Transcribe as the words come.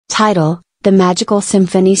Title: The Magical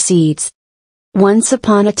Symphony Seeds. Once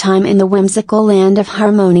upon a time in the whimsical land of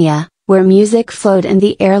Harmonia, where music flowed in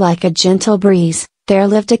the air like a gentle breeze, there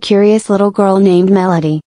lived a curious little girl named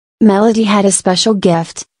Melody. Melody had a special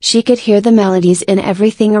gift. She could hear the melodies in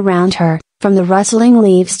everything around her, from the rustling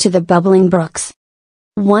leaves to the bubbling brooks.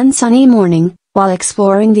 One sunny morning, while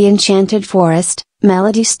exploring the enchanted forest,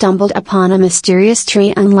 Melody stumbled upon a mysterious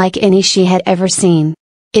tree unlike any she had ever seen.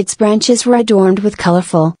 Its branches were adorned with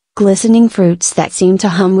colorful, glistening fruits that seemed to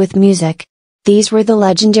hum with music. These were the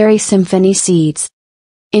legendary symphony seeds.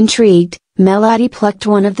 Intrigued, Melody plucked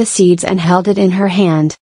one of the seeds and held it in her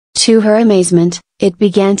hand. To her amazement, it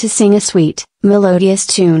began to sing a sweet, melodious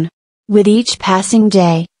tune. With each passing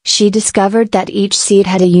day, she discovered that each seed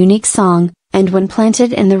had a unique song, and when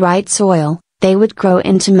planted in the right soil, they would grow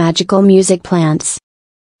into magical music plants.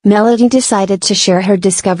 Melody decided to share her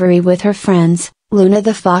discovery with her friends, Luna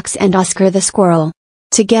the fox and Oscar the squirrel.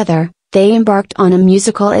 Together, they embarked on a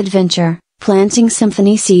musical adventure, planting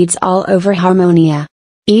symphony seeds all over Harmonia.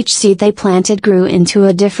 Each seed they planted grew into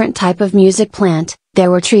a different type of music plant.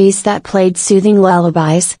 There were trees that played soothing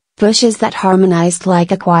lullabies, bushes that harmonized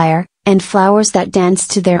like a choir, and flowers that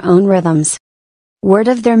danced to their own rhythms. Word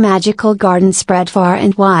of their magical garden spread far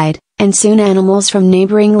and wide, and soon animals from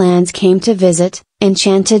neighboring lands came to visit,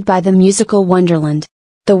 enchanted by the musical wonderland.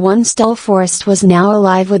 The once dull forest was now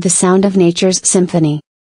alive with the sound of nature's symphony.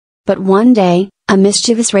 But one day, a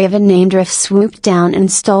mischievous raven named Riff swooped down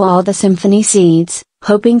and stole all the symphony seeds,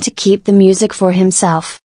 hoping to keep the music for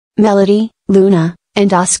himself. Melody, Luna,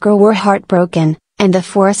 and Oscar were heartbroken, and the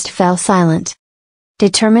forest fell silent.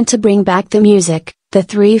 Determined to bring back the music, the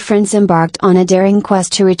three friends embarked on a daring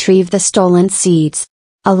quest to retrieve the stolen seeds.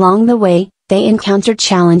 Along the way, they encountered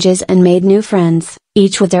challenges and made new friends,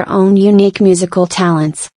 each with their own unique musical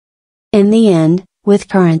talents. In the end, with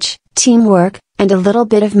courage, teamwork, and a little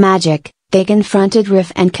bit of magic, they confronted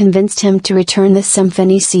Riff and convinced him to return the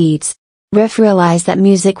symphony seeds. Riff realized that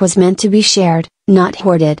music was meant to be shared, not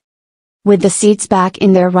hoarded. With the seeds back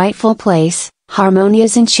in their rightful place,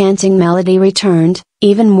 Harmonia's enchanting melody returned,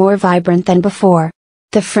 even more vibrant than before.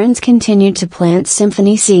 The friends continued to plant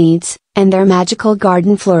symphony seeds, and their magical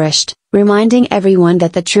garden flourished, reminding everyone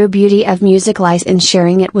that the true beauty of music lies in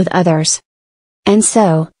sharing it with others. And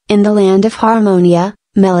so, in the land of Harmonia,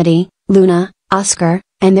 Melody, Luna, Oscar,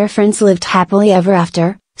 and their friends lived happily ever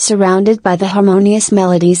after, surrounded by the harmonious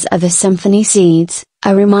melodies of the symphony seeds,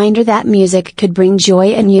 a reminder that music could bring joy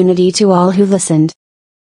and unity to all who listened.